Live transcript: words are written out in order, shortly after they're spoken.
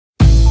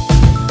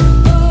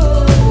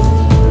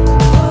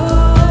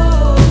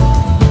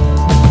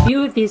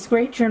these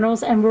great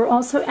journals, and we're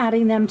also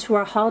adding them to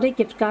our holiday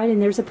gift guide,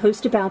 and there's a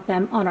post about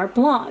them on our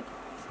blog.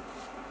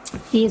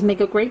 These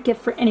make a great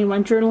gift for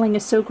anyone. Journaling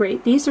is so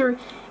great. These are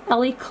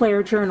Ellie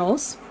Claire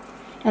journals,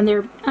 and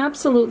they're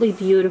absolutely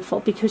beautiful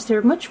because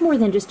they're much more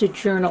than just a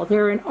journal.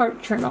 They're an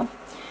art journal.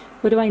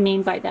 What do I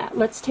mean by that?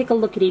 Let's take a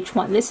look at each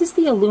one. This is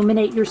the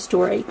Illuminate Your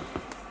Story.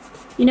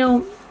 You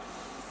know,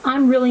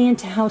 I'm really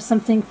into how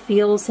something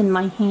feels in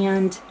my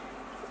hand.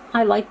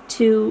 I like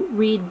to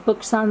read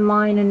books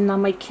online and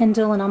on my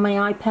Kindle and on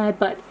my iPad,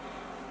 but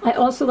I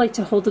also like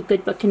to hold a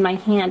good book in my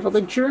hand. Well,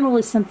 the journal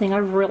is something I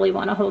really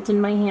want to hold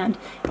in my hand,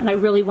 and I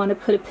really want to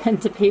put a pen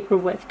to paper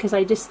with, because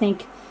I just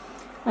think,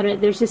 I don't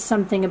know, there's just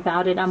something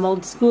about it. I'm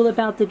old school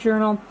about the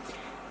journal,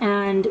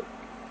 and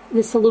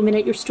this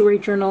Illuminate Your Story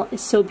journal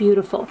is so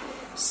beautiful.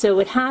 So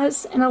it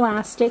has an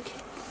elastic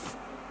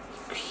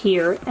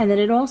here, and then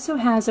it also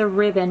has a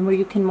ribbon where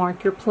you can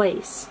mark your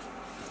place.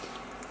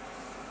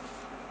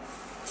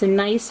 It's a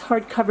nice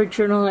hardcover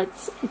journal.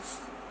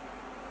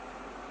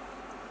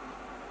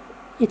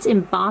 It's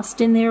embossed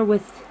in there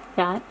with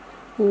that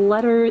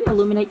letter,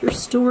 Illuminate Your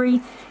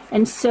Story.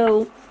 And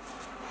so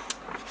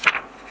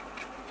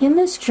in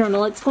this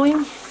journal, it's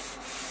going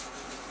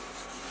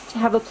to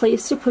have a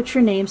place to put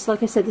your name. So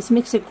like I said, this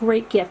makes a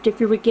great gift.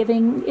 If you were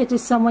giving it to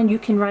someone, you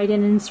can write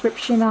an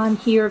inscription on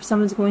here if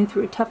someone's going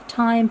through a tough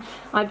time.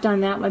 I've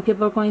done that when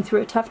people are going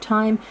through a tough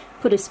time.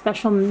 Put a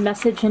special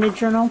message in a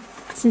journal.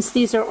 Since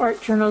these are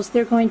art journals,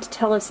 they're going to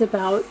tell us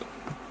about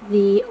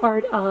the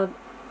art of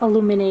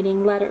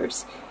illuminating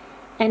letters.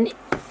 And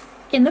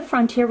in the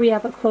front here we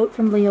have a quote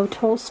from Leo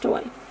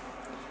Tolstoy.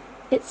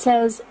 It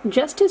says,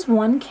 "Just as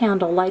one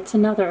candle lights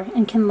another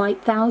and can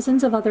light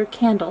thousands of other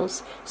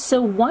candles,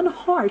 so one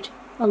heart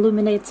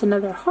illuminates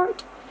another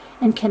heart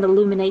and can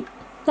illuminate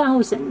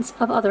thousands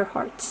of other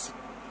hearts."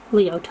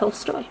 Leo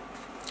Tolstoy.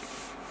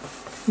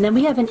 And then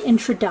we have an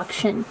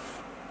introduction.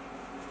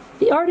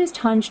 The artist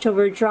hunched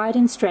over dried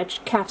and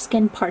stretched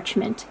calfskin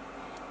parchment,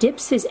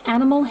 dips his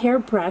animal hair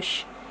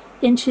brush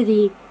into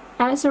the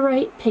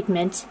azurite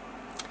pigment.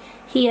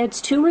 He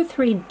adds 2 or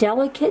 3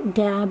 delicate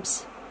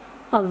dabs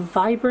of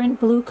vibrant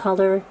blue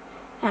color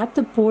at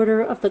the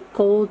border of the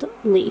gold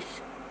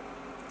leaf.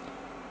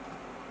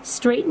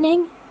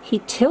 Straightening,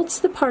 he tilts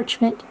the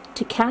parchment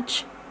to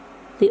catch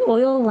the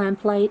oil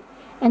lamplight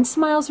and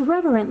smiles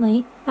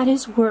reverently at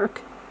his work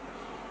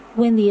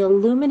when the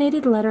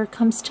illuminated letter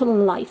comes to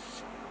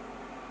life.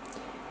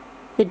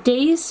 The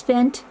days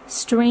spent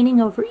straining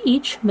over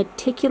each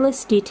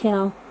meticulous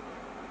detail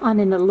on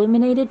an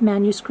illuminated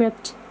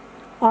manuscript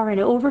are an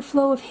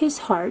overflow of his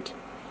heart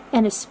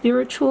and a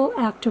spiritual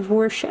act of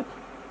worship.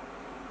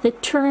 The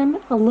term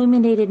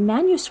illuminated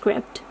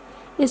manuscript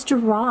is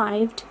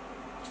derived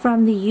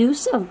from the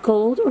use of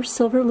gold or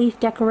silver leaf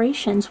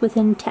decorations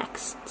within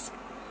texts,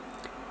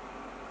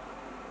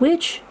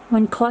 which,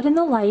 when caught in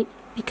the light,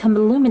 become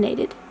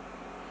illuminated.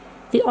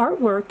 The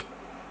artwork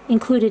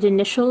included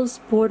initials,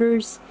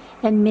 borders,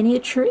 and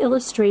miniature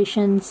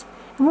illustrations,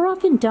 and were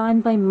often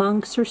done by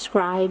monks or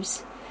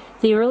scribes.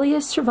 The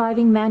earliest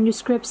surviving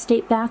manuscripts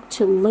date back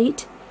to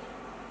late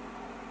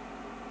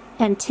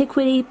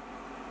antiquity,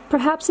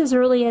 perhaps as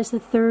early as the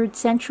 3rd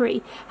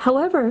century.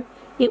 However,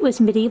 it was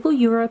medieval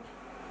Europe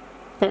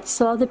that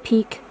saw the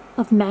peak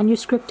of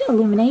manuscript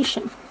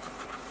illumination.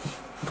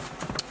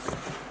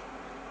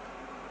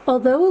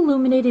 Although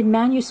illuminated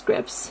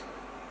manuscripts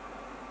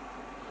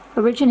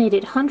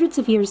originated hundreds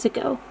of years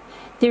ago,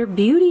 their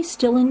beauty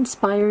still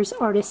inspires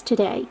artists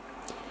today.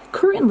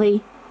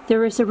 Currently,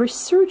 there is a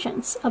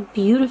resurgence of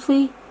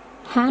beautifully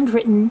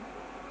handwritten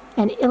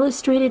and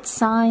illustrated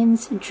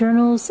signs,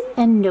 journals,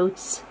 and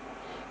notes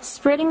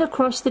spreading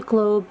across the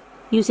globe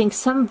using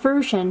some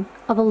version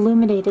of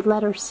illuminated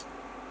letters.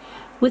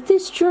 With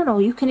this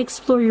journal, you can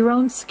explore your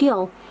own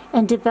skill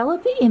and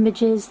develop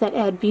images that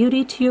add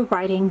beauty to your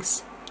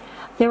writings.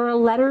 There are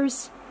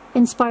letters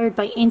inspired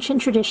by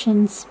ancient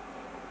traditions,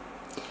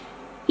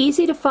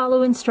 easy to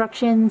follow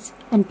instructions,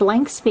 and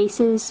blank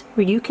spaces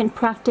where you can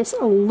practice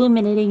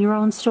illuminating your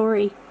own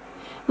story.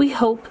 We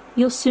hope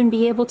you'll soon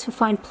be able to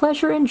find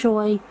pleasure and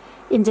joy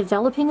in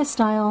developing a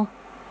style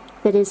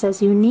that is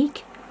as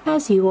unique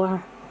as you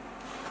are.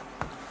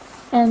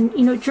 And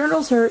you know,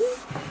 journals are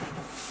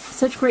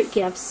such great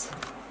gifts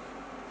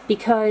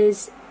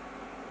because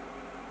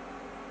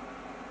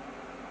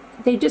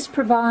they just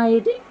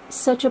provide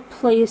such a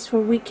place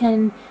where we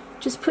can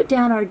just put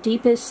down our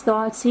deepest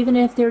thoughts, even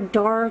if they're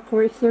dark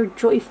or if they're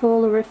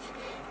joyful or if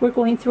we're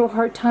going through a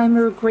hard time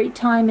or a great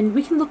time, and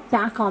we can look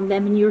back on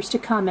them in years to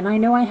come. And I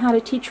know I had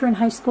a teacher in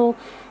high school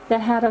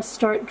that had us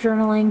start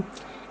journaling,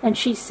 and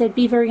she said,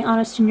 be very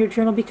honest in your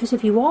journal, because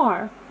if you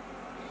are,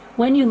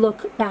 when you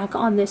look back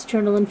on this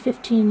journal in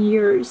 15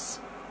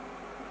 years,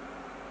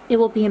 it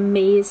will be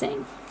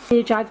amazing.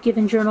 I've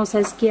given journals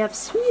as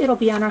gifts. It'll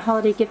be on our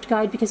holiday gift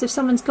guide, because if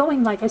someone's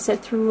going, like I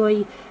said, through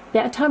a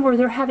bad time where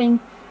they're having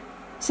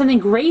something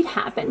great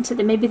happen to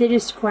them, maybe they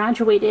just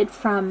graduated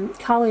from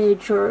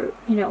college or,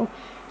 you know,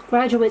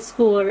 graduate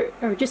school,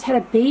 or just had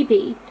a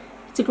baby,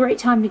 it's a great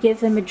time to give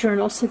them a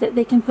journal so that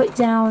they can put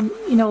down,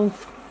 you know,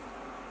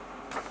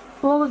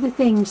 all of the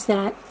things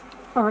that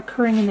are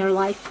occurring in their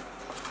life.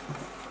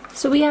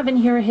 So we have in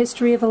here a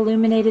history of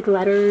illuminated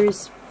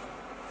letters.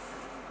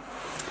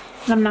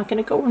 And I'm not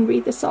going to go and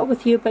read this all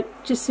with you,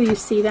 but just so you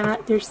see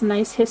that, there's a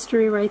nice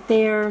history right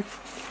there.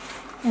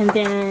 And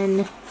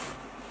then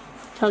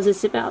tells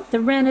us about the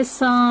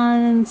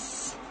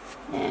Renaissance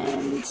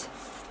and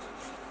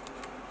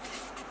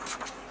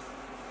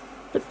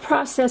the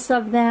process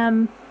of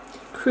them,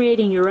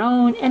 creating your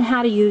own, and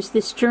how to use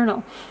this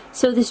journal.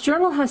 So this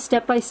journal has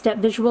step-by-step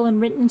visual and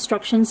written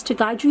instructions to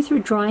guide you through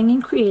drawing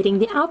and creating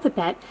the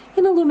alphabet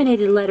in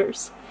illuminated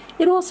letters.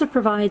 It also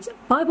provides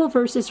Bible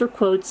verses or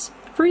quotes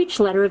for each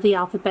letter of the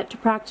alphabet to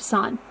practice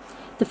on.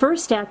 The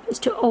first step is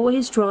to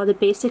always draw the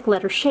basic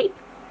letter shape.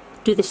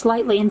 Do this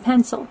lightly in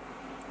pencil.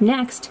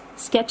 Next,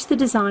 sketch the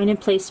design and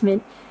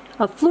placement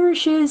of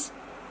flourishes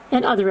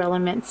and other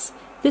elements.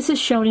 This is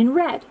shown in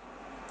red,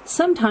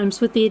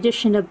 sometimes with the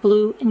addition of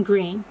blue and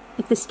green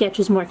if the sketch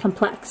is more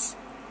complex.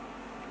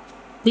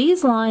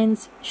 These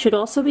lines should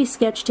also be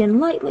sketched in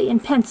lightly in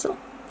pencil,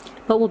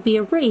 but will be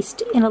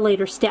erased in a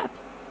later step.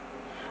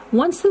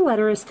 Once the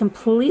letter is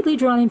completely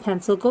drawn in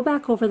pencil, go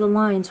back over the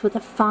lines with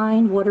a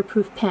fine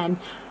waterproof pen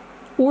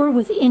or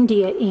with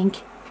India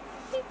ink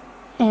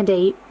and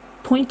a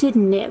pointed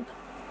nib.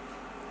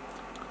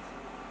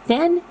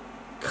 Then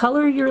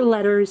color your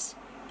letters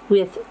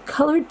with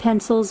colored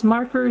pencils,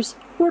 markers,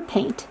 or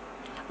paint.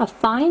 A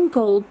fine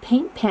gold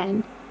paint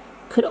pen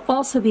could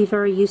also be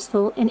very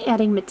useful in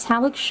adding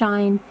metallic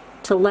shine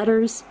to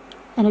letters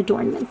and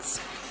adornments.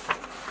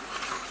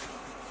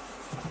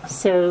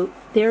 So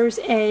there's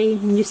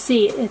and you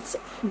see it's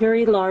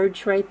very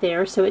large right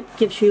there, so it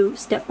gives you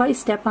step by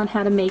step on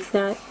how to make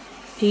that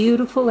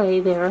beautiful A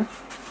there.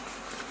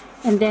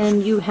 And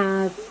then you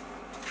have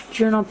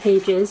journal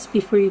pages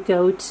before you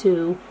go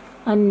to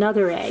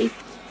another A.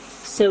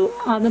 So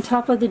on the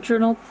top of the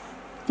journal,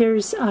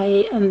 there's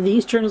on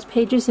these journals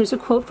pages, there's a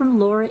quote from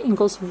Laura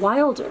Ingalls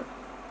Wilder.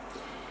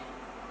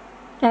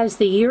 As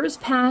the years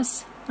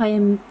pass, I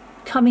am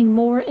coming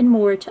more and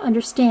more to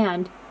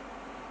understand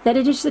that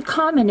it is the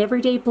common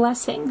everyday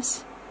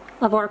blessings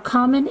of our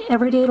common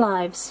everyday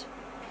lives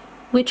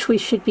which we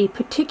should be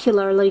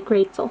particularly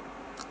grateful.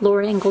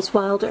 Laura Ingalls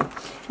Wilder.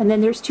 And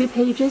then there's 2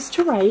 pages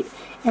to write,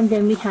 and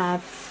then we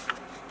have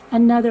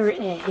another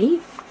A.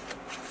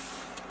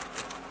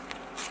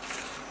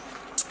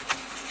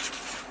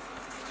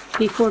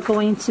 Before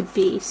going to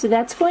B. So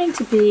that's going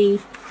to be,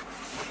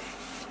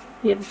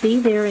 we have B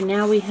there, and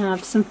now we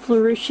have some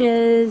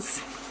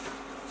flourishes,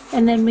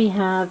 and then we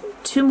have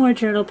 2 more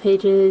journal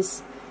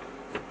pages.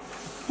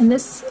 And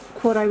this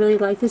quote I really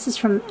like. This is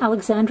from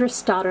Alexandra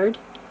Stoddard.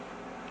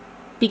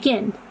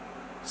 Begin.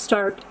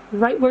 Start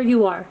right where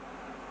you are.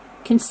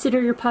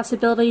 Consider your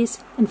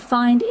possibilities and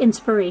find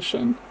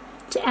inspiration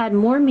to add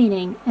more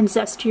meaning and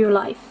zest to your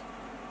life.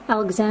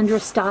 Alexandra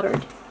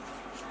Stoddard.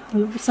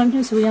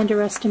 Sometimes we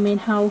underestimate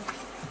how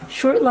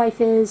short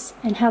life is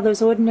and how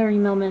those ordinary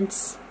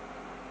moments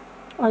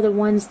are the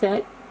ones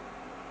that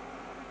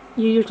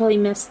you usually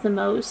miss the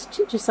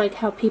most. Just like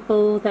how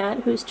people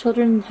whose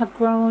children have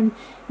grown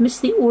miss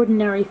the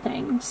ordinary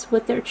things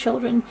with their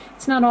children.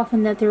 It's not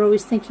often that they're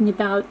always thinking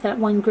about that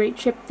one great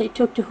trip they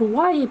took to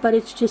Hawaii, but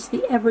it's just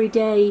the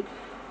everyday,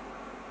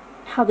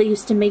 how they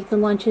used to make the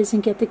lunches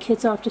and get the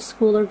kids off to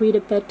school or read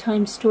a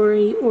bedtime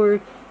story, or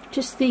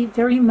just the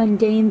very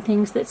mundane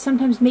things that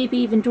sometimes maybe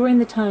even during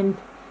the time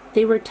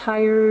they were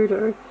tired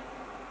or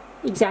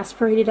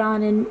exasperated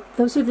on, and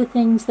those are the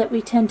things that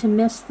we tend to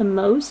miss the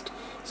most.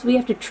 So we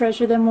have to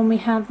treasure them when we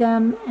have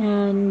them.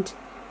 And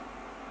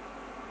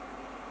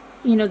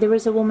you know, there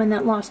was a woman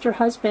that lost her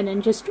husband,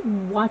 and just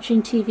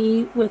watching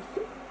TV with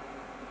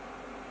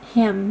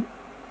him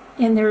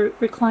in their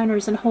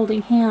recliners and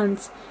holding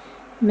hands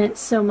meant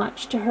so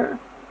much to her.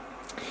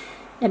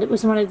 And it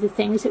was one of the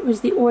things, it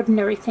was the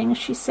ordinary things,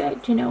 she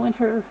said, you know, in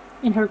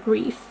her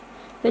grief,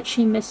 that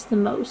she missed the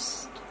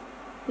most.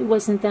 It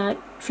wasn't that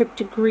trip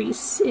to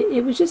Greece.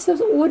 It was just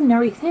those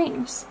ordinary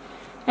things.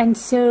 And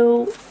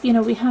so, you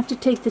know, we have to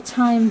take the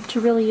time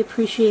to really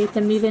appreciate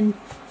them, even,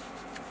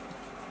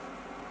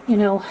 you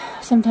know,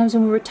 sometimes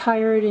when we're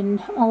tired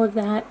and all of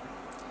that.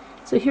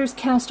 So here's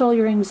cast all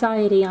your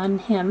anxiety on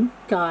Him,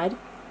 God.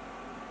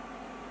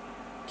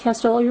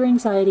 Cast all your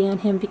anxiety on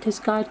Him because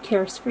God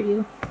cares for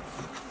you.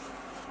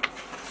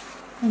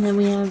 And then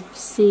we have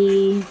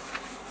C,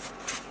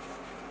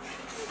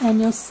 and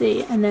you'll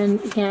see. And then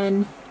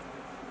again,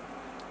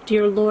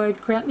 dear Lord,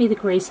 grant me the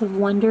grace of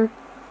wonder.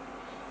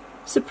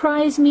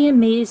 Surprise me,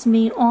 amaze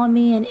me, awe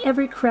me in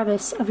every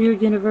crevice of your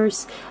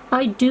universe.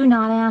 I do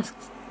not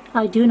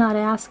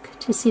ask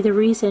to see the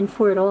reason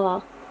for it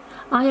all.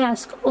 I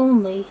ask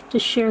only to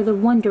share the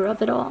wonder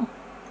of it all.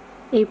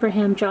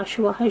 Abraham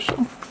Joshua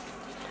Heschel.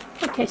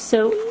 Okay,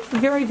 so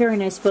very, very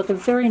nice book, a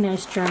very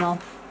nice journal.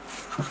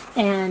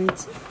 And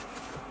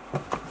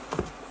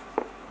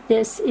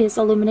this is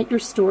Illuminate Your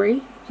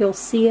Story. You'll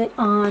see it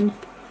on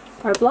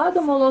our blog,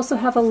 and we'll also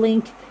have a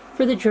link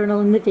for the journal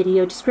in the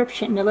video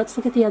description. Now let's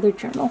look at the other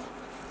journal.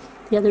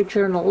 The other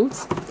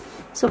journals.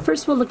 So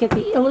first we'll look at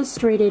the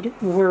Illustrated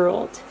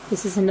World.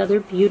 This is another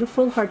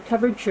beautiful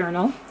hardcover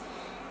journal,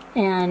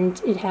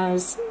 and it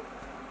has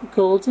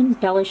gold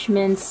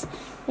embellishments,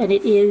 and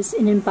it is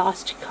an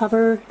embossed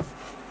cover,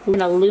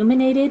 an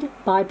illuminated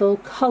Bible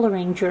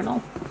coloring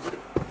journal.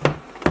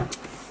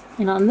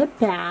 And on the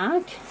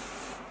back,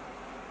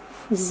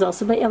 this is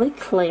also by Ellie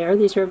Claire.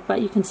 These are,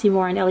 but you can see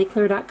more on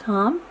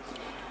ellieclaire.com.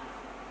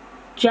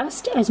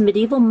 Just as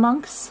medieval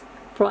monks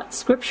brought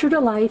scripture to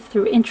life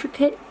through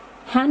intricate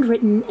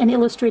handwritten and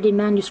illustrated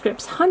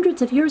manuscripts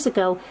hundreds of years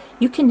ago,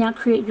 you can now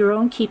create your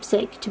own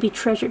keepsake to be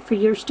treasured for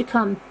years to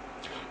come.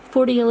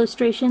 40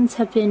 illustrations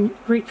have been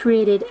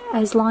recreated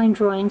as line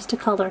drawings to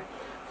color.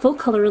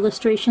 Full-color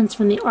illustrations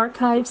from the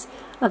archives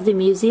of the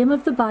Museum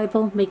of the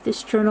Bible make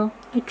this journal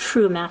a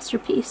true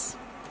masterpiece.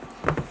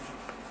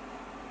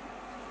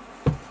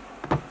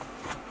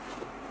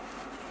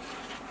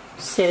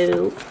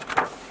 So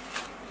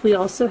we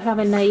also have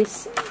a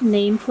nice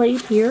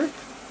nameplate here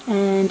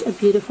and a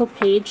beautiful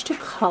page to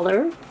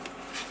color.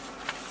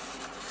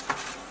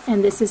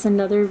 And this is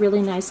another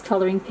really nice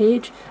coloring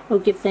page. Oh,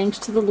 give thanks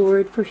to the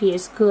Lord, for he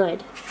is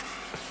good.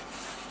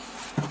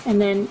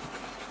 And then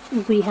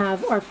we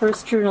have our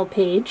first journal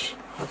page,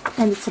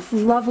 and it's a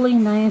lovely,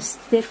 nice,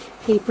 thick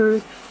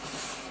paper.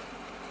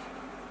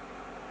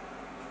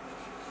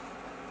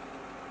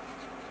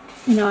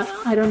 You know,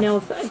 I don't know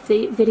if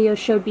the video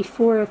showed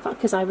before,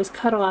 because I was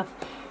cut off,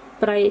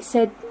 but I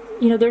said,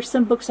 you know, there's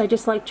some books I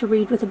just like to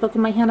read with a book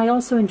in my hand. I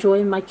also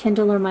enjoy my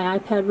Kindle or my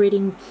iPad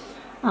reading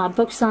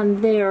books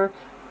on there,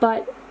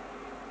 but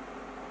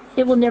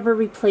it will never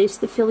replace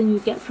the feeling you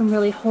get from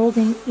really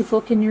holding a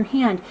book in your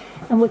hand.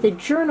 And with a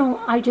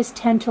journal, I just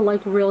tend to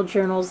like real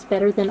journals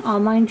better than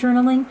online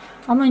journaling.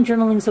 Online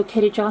journaling is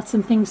okay to jot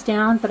some things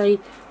down, but I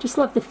just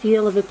love the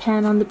feel of a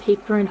pen on the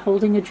paper and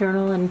holding a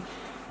journal, and,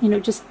 you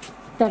know, just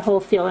that whole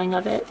feeling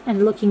of it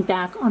and looking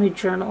back on a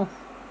journal.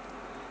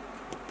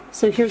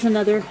 So here's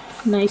another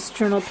nice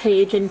journal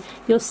page, and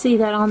you'll see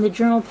that on the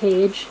journal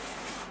page,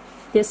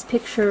 this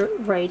picture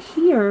right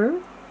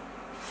here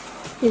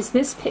is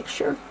this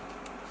picture.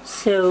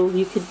 So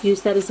you could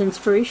use that as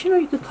inspiration, or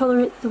you could color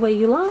it the way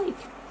you like.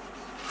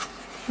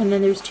 And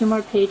then there's 2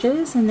 more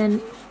pages, and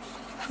then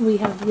we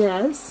have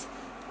this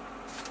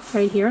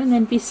right here, and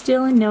then be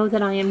still and know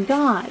that I am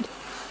God.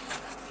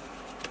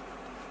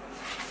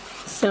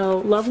 So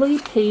lovely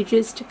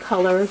pages to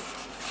color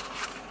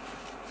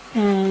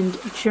and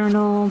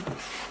journal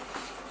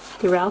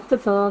throughout the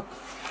book.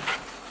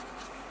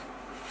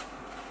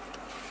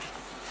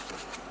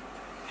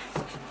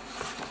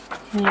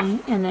 Okay,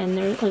 and then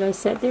there, like I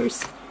said,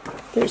 there's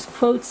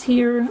quotes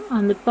here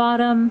on the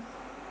bottom.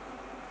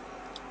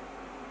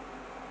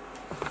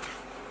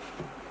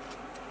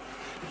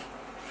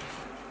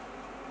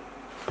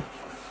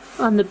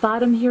 On the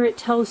bottom here it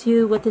tells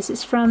you what this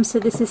is from. So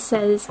this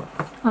says,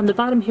 on the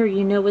bottom here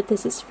you know what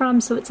this is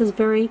from. So it says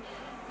very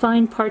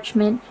fine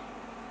parchment,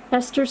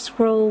 Esther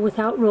scroll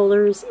without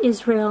rollers,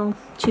 Israel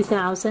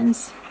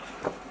 2000s.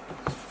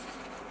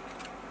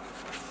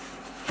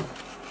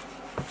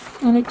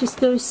 And it just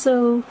goes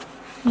so,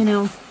 you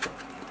know,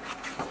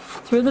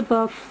 through the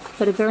book,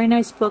 but a very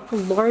nice book, a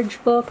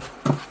large book,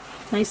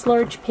 nice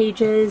large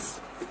pages,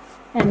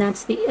 and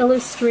that's the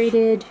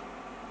Illustrated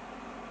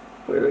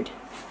Word.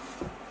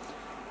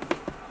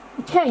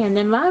 Okay, and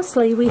then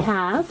lastly we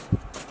have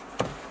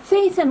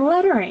Faith and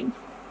Lettering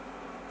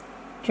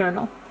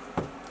Journal.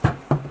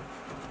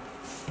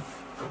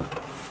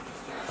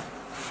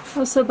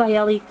 Also by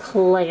Ellie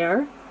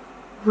Claire.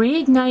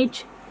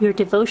 Reignite your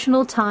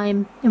devotional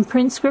time,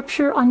 imprint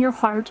scripture on your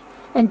heart,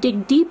 and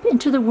dig deep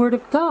into the Word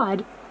of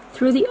God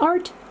through the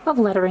art of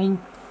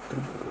lettering.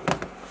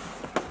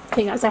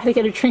 Okay guys, I had to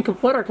get a drink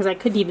of water because I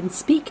couldn't even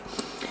speak.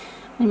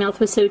 My mouth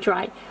was so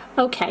dry.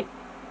 Okay.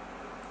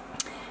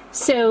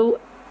 So,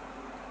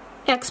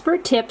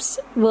 expert tips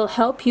will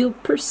help you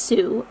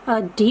pursue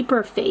a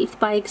deeper faith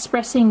by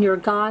expressing your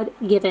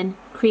God-given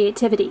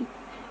creativity.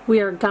 We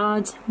are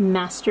God's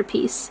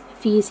masterpiece.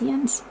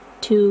 Ephesians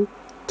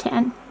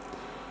 2:10.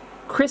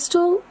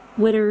 Crystal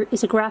Witter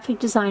is a graphic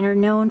designer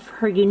known for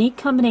her unique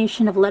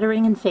combination of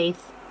lettering and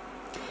faith.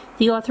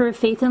 The author of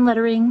Faith and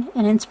Lettering,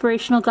 an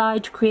inspirational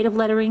guide to creative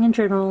lettering and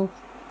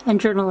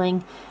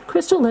journaling,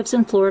 Crystal lives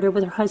in Florida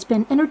with her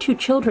husband and her 2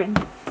 children.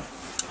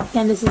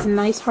 And this is a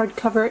nice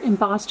hardcover,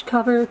 embossed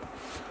cover.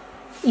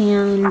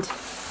 And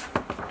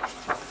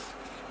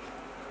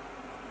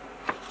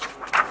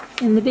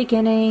in the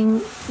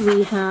beginning,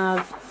 we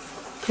have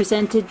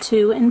presented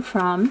to and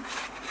from.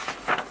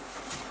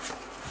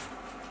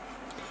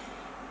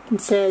 It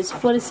says,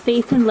 what is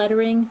faith in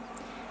lettering?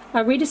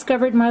 I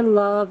rediscovered my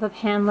love of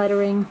hand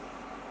lettering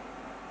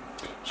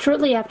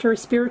shortly after a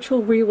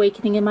spiritual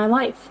reawakening in my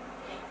life.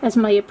 As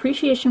my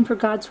appreciation for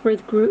God's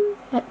word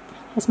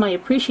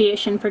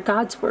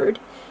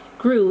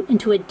grew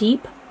into a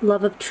deep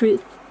love of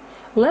truth,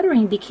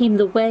 lettering became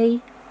the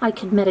way I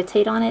could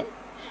meditate on it,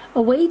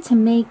 a way to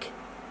make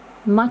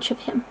much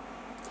of him.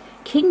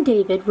 King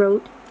David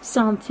wrote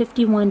Psalm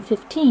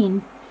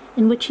 51:15,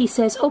 in which he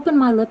says, open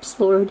my lips,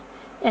 Lord,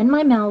 and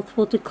my mouth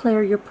will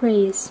declare your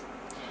praise.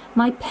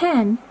 My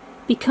pen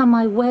became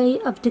my way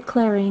of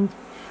declaring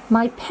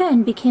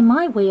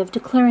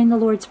the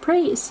Lord's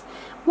praise.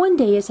 One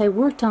day as I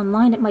worked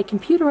online at my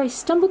computer, I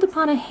stumbled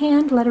upon a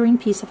hand lettering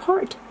piece of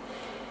art.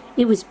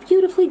 It was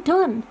beautifully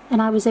done,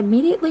 and I was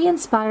immediately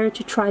inspired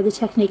to try the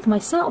technique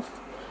myself.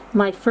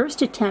 My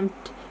first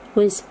attempt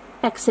was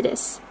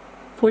Exodus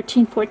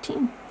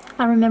 14:14.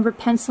 I remember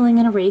penciling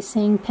and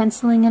erasing.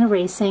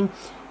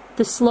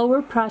 The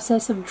slower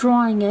process of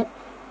drawing it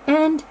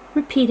and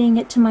repeating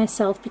it to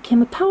myself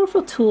became a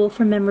powerful tool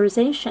for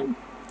memorization.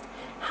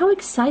 How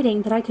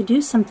exciting that I could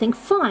do something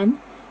fun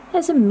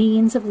as a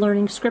means of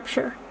learning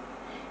Scripture.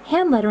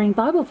 Hand lettering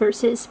Bible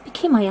verses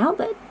became my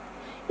outlet.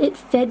 It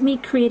fed me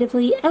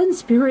creatively and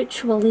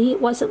spiritually.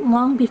 It wasn't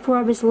long before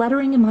I was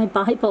lettering in my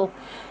Bible,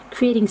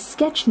 creating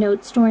sketch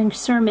notes during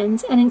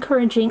sermons, and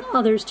encouraging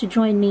others to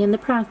join me in the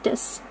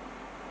practice.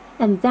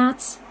 And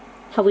that's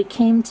how we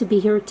came to be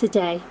here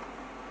today.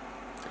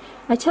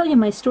 I tell you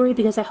my story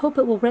because I hope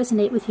it will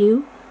resonate with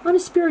you on a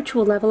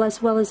spiritual level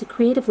as well as a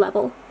creative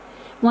level.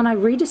 When I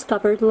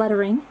rediscovered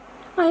lettering,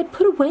 I had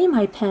put away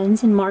my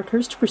pens and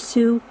markers to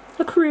pursue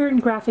a career in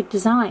graphic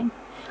design.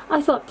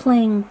 I thought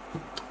playing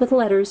with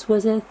letters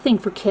was a thing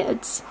for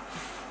kids.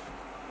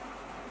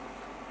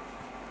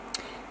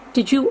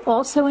 Did you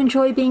also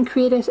enjoy being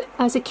creative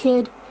as a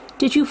kid?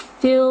 Did you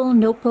fill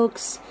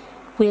notebooks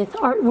with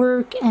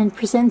artwork and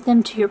present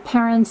them to your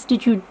parents?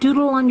 Did you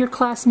doodle on your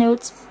class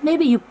notes?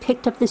 Maybe you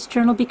picked up this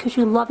journal because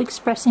you love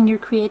expressing your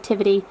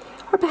creativity,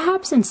 or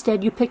perhaps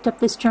instead you picked up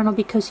this journal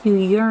because you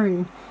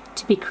yearn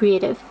to be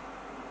creative.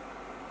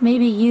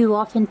 Maybe you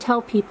often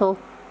tell people,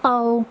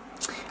 "Oh,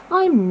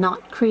 I'm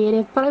not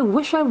creative, but I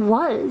wish I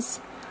was."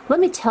 Let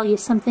me tell you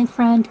something,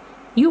 friend.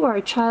 You are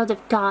a child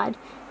of God.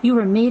 You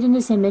were made in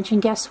His image,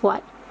 and guess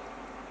what?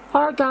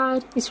 Our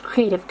God is a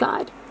creative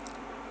God.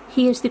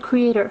 He is the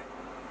creator,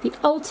 the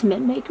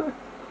ultimate maker.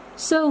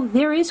 So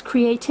there is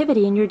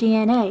creativity in your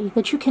DNA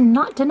that you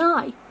cannot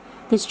deny.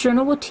 This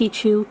journal will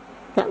teach you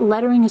that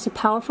lettering is a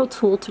powerful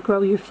tool to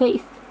grow your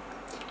faith.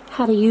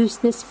 How to use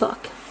this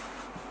book.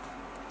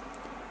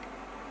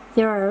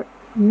 There are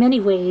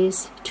many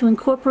ways to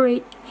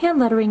incorporate hand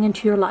lettering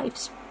into your life,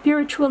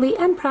 spiritually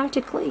and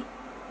practically.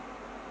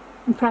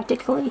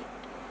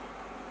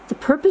 The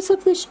purpose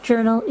of this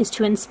journal is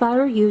to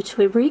inspire you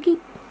to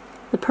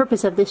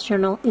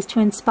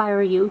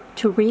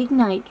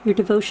reignite your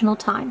devotional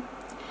time,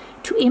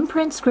 to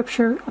imprint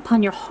Scripture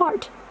upon your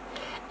heart,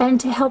 and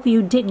to help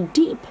you dig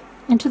deep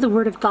into the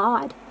Word of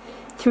God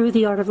through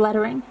the art of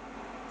lettering.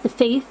 The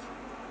Faith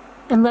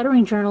and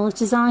Lettering Journal is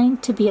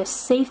designed to be a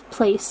safe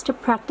place to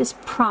practice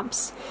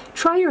prompts.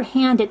 Try your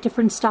hand at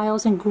different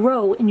styles and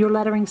grow in your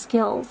lettering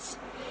skills.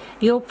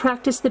 You'll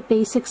practice the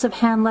basics of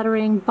hand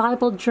lettering,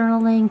 Bible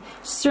journaling,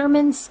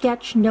 sermon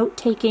sketch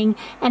note-taking,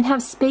 and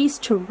have space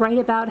to write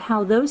about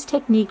how those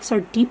techniques are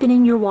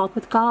deepening your walk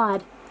with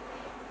God.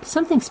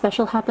 Something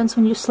special happens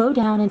when you slow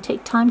down and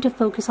take time to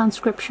focus on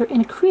Scripture in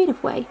a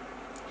creative way.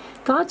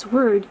 God's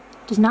Word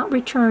does not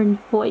return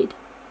void,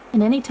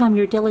 and anytime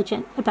you're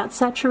diligent about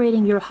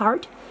saturating your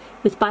heart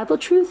with Bible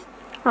truth,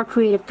 our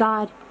creative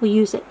God will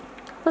use it.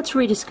 Let's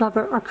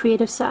rediscover our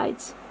creative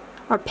sides,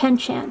 our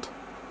penchant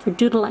for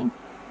doodling.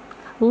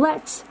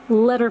 Let's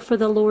letter for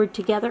the Lord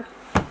together.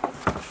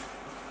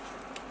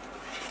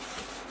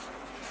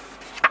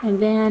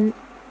 And then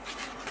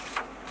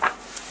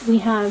we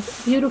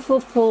have beautiful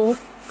full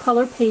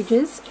color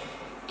pages.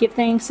 Give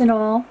thanks in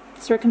all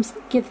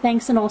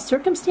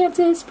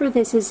circumstances, for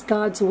this is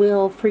God's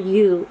will for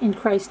you in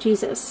Christ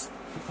Jesus.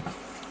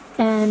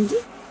 And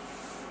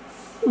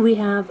we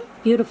have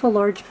beautiful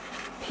large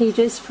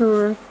pages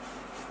for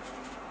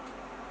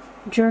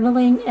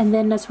journaling, and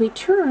then as we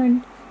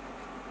turn,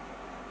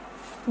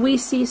 we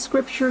see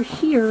Scripture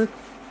here.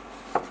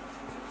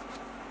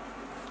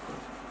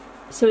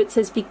 So it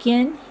says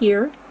begin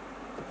here,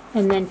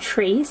 and then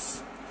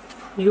trace,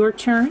 your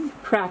turn,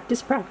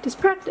 practice, practice,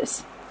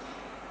 practice.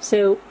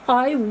 So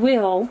I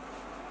will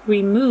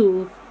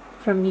remove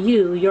from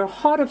you your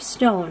heart of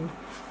stone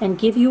and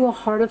give you a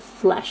heart of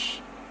flesh.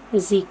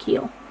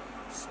 Ezekiel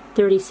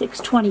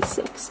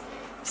 36:26.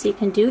 So you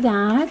can do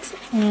that,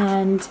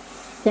 and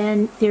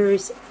then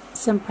there's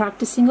some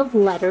practicing of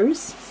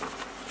letters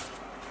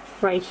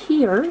right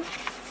here,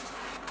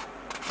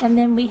 and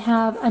then we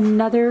have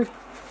another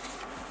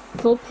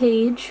full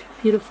page,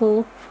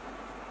 beautiful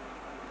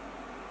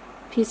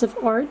piece of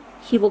art.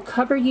 He will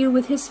cover you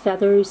with His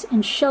feathers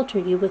and shelter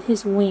you with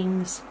His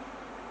wings.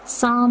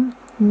 Psalm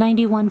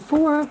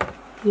 91:4.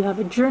 You have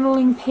a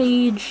journaling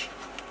page,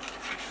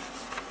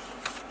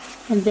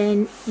 and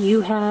then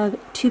you have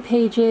 2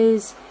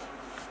 pages,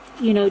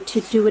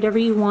 to do whatever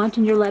you want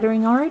in your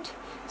lettering art.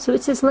 So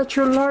it says let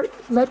your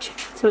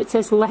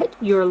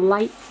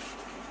light.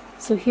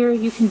 So here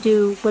you can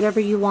do whatever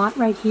you want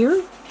right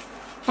here.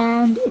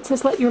 And it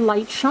says let your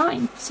light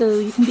shine. So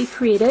you can be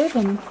creative,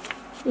 and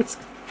it's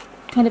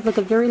kind of like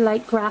a very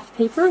light graph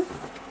paper.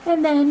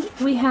 And then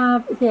we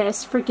have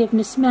this,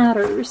 Forgiveness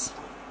Matters.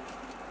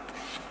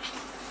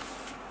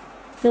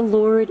 The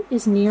Lord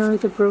is near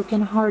the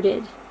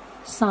brokenhearted.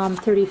 Psalm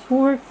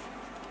 34,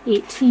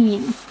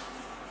 18.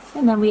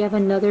 And then we have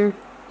another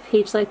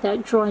page like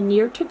that. Draw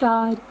near to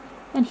God,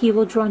 and He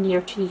will draw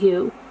near to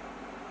you.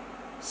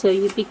 So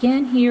you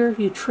begin here,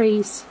 you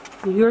trace,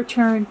 your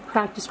turn,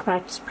 practice,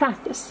 practice,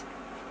 practice.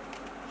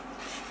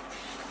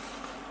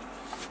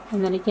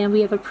 And then again,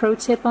 we have a pro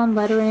tip on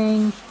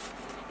lettering.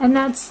 And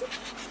that's,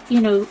 you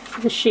know,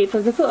 the shape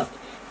of the book.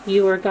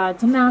 You are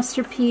God's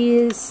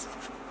masterpiece.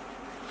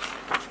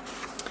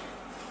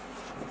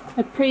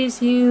 I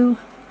praise you.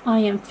 I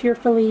am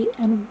fearfully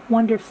and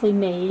wonderfully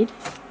made.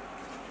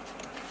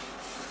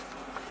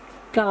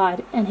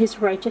 God and His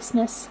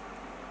righteousness.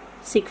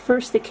 Seek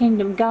first the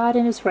kingdom, God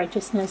and His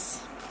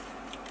righteousness.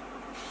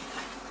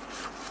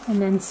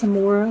 And then some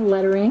more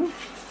lettering.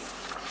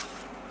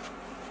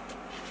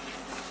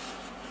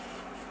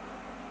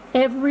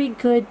 Every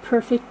good,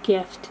 perfect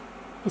gift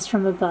is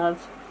from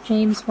above.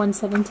 James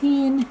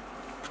 1:17.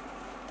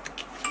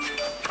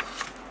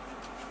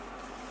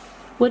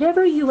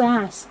 Whatever you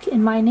ask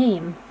in my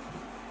name,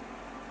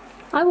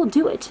 I will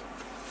do it.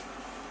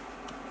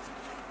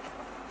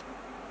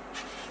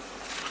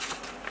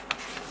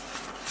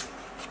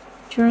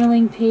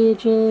 Journaling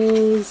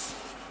pages.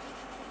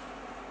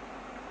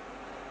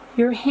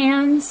 Your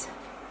hands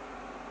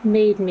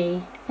made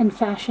me and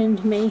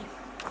fashioned me.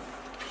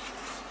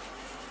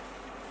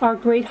 Our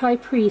great high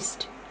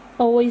priest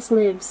always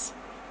lives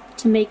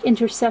to make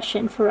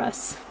intercession for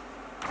us.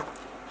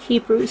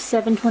 Hebrews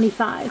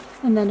 7:25.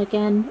 And then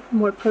again,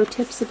 more pro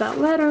tips about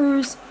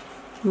letters,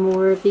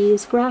 more of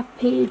these graph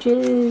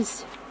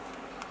pages.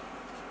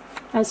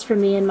 As for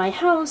me and my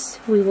house,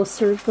 we will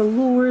serve the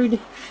Lord.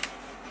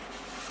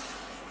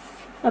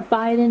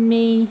 Abide in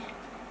me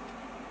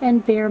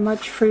and bear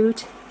much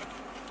fruit.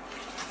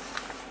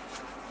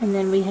 And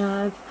then we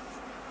have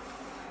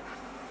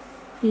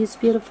these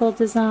beautiful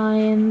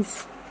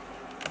designs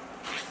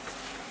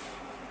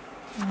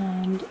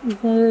and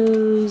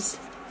those.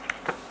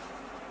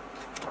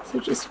 So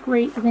just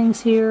great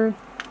things here.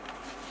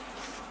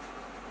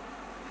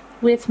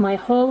 With my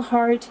whole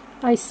heart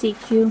I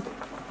seek you.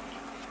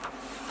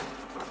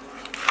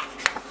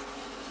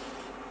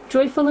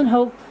 Joyful in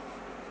hope,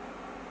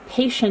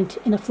 patient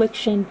in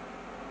affliction,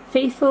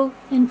 faithful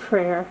in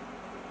prayer.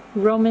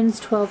 Romans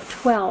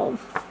 12:12.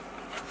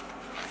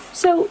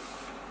 So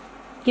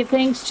give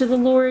thanks to the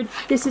Lord.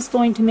 This is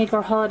going to make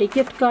our holiday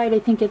gift guide. I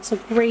think it's a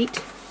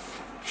great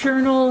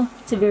journal.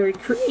 It's a very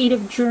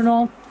creative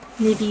journal.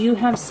 Maybe you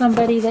have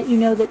somebody that you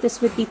know that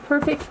this would be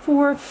perfect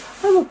for.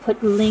 I will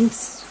put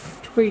links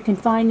to where you can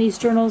find these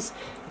journals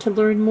to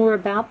learn more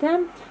about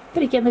them.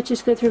 But again, let's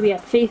just go through. We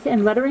have Faith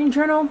and Lettering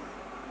Journal.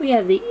 We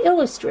have the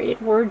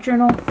Illustrated Word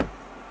Journal.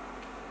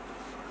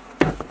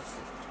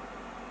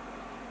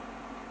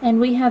 And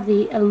we have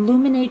the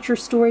Illuminate Your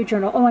Story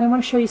Journal. Oh, and I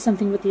want to show you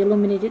something with the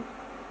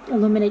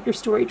Illuminate Your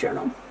Story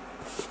Journal.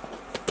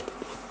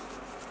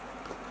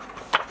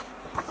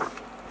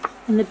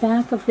 In the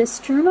back of this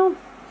journal,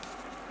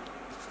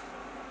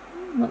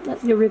 well,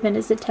 your ribbon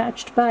is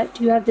attached, but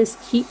you have this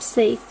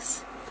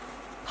keepsakes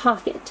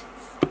pocket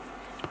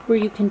where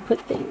you can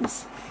put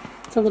things.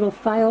 It's a little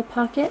file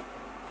pocket,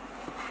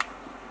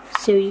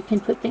 so you can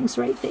put things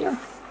right there.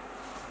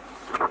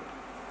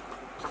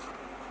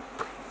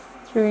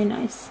 It's very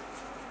nice.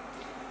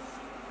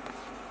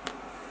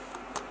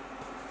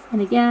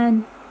 And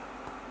again,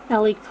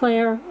 Ellie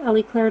Claire,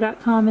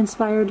 ellieclaire.com,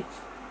 inspired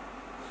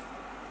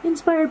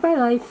by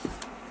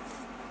life.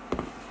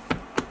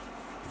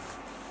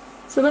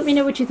 So let me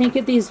know what you think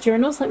of these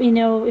journals. Let me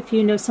know if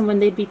you know someone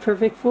they'd be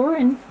perfect for,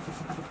 and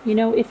you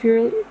know, if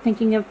you're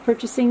thinking of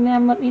purchasing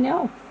them, let me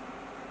know.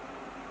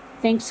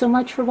 Thanks so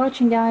much for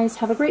watching, guys.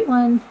 Have a great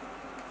one.